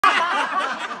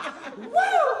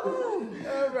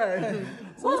right.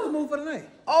 So what's the move for the night?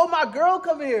 Oh, my girl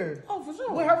come here. Oh, for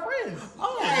sure. With her friends.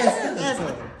 Oh, Yes.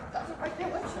 right there.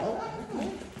 What's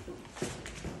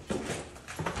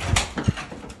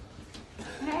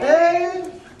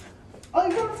Hey. Oh,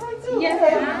 you got a friend too?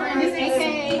 Yes, Miss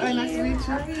AK. Hi, nice to meet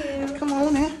you. Come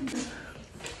on, man.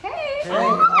 Hey.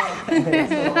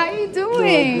 How you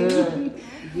doing? Good.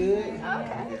 Good.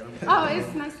 Okay. Oh,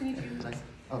 it's nice to meet you.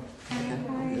 Oh,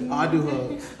 I do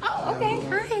hugs. Oh, okay.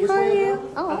 Hi, how are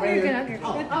you? Oh, okay, good, okay.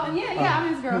 Oh, yeah,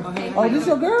 I'm his girl. Okay. Oh, this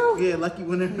your girl? Yeah, lucky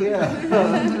winner.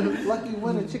 Yeah. Lucky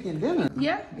winner chicken dinner.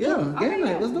 Yeah? Yeah, Okay, game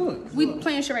night. yeah. Let's do it. We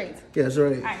playing charades. Yeah, that's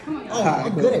right. All right, come on. Oh,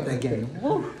 I'm good at that game.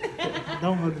 Woo.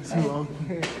 Don't hold it too long.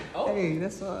 Hey,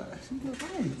 that's she look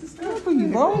nice. This is good for you,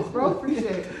 bro. Bro,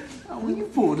 appreciate it. Oh, when you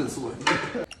pull this one.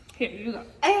 Here, you go.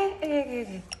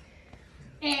 Hey.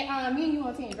 And me and you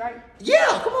on teams, right? Yeah,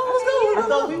 come on, let's go. I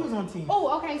thought we was on team.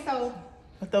 Oh, okay, so.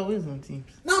 I thought we was on teams.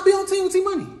 Nah, be on team with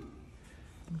T-Money.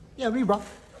 Yeah, me, bro.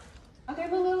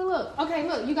 Okay, look. Okay,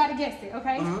 look, you gotta guess it,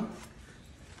 okay?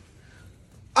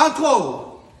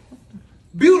 Unclothed.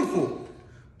 Beautiful.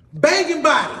 Banging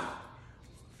body.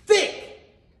 Thick.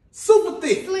 Super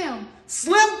thick. Slim.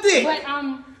 Slim thick. But,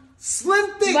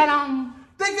 Slim thick. but,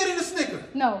 Thicker than a Snicker.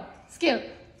 no,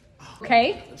 skip.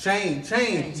 Okay? Chain.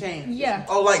 Yeah.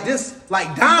 Oh, like this,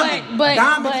 like diamond. But-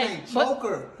 diamond but- chain. but- Choke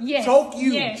her. yes, Choke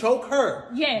you. yes. Choke her.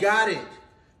 Yes. Got it.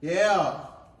 Yeah.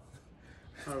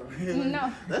 Oh, really?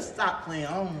 No. Let's stop playing.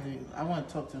 I want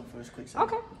to talk to him first, quick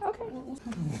second. Okay.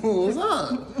 What's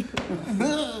up?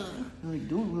 Really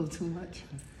doing a little too much.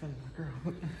 My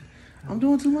girl. I'm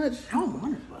doing too much. I don't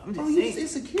want her, but I'm just Oh, you saying.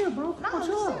 insecure, bro. No, Come I'm on, just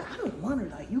chill saying, out. I don't want her.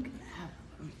 Like, you can have her.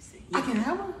 I'm just saying. I can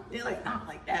have her? Yeah, like, not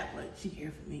like that, but she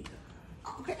here for me.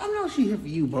 Okay, I know she here for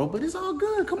you, bro, but it's all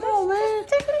good. Come on, man.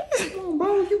 Come on,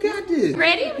 bro. You got this.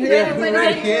 Ready? Yeah, Ready?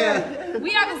 ready. Yeah.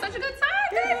 We having such a good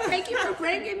time, man. Thank you for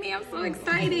bringing me. I'm so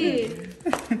excited.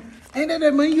 Ain't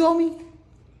that money you owe me?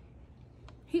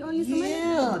 He owe you some money?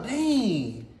 Yeah,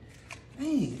 dang.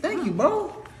 Thank you,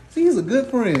 bro. See, he's a good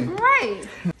friend. Right.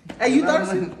 Hey, you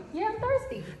thirsty? Yeah, I'm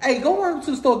thirsty. Hey, go run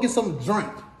to the store, get something to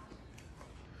drink.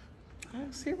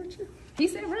 I'm here with you. He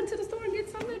said run to the store and get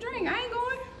something to drink. I ain't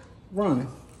going. Run.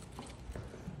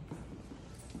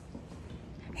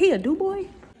 He a do boy?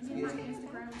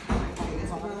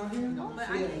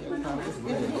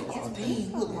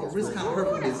 Look, my wrist kind of hurt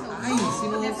from this ice.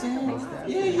 You know what I'm saying?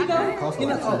 Yeah, you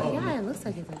know. Yeah, it looks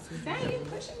like it's actually. Dang, you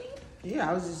pushing me? Yeah,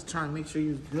 I was just trying to make sure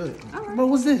you was good. Bro,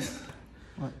 what's this?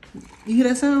 What? You hear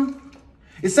that sound?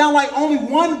 It sounds like only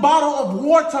one bottle of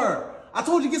water. I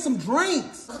told you to get some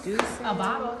drinks. A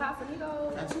bottle of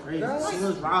Casamigos. That's crazy. As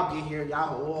soon as Rob get here,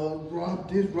 y'all all rob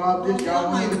this, I'm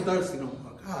not even thirsty no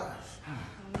more. Gosh.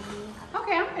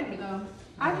 Okay, I'm ready to go.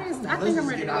 I think I'm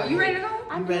ready to go. You ready to go?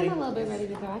 You ready? I'm a little bit ready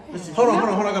to go. Hold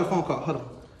on. I got a phone call. Hold on.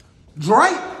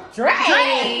 Drake?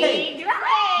 Drake! You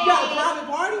got a private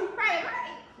party?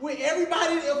 With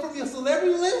everybody from your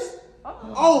celebrity list?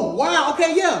 Oh, wow.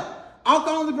 Okay, yeah. I can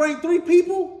only bring 3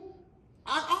 people.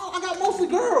 I got mostly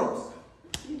girls.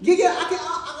 Yeah. I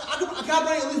can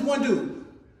bring at least one dude.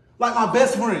 Like my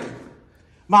best friend.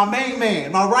 My main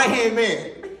man. My right-hand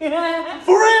man.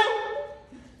 For real?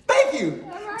 Thank you.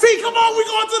 T, come on. We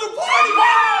going to the party.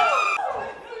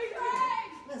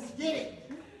 Let's get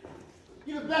it.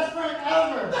 You're the best friend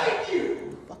ever. Thank you.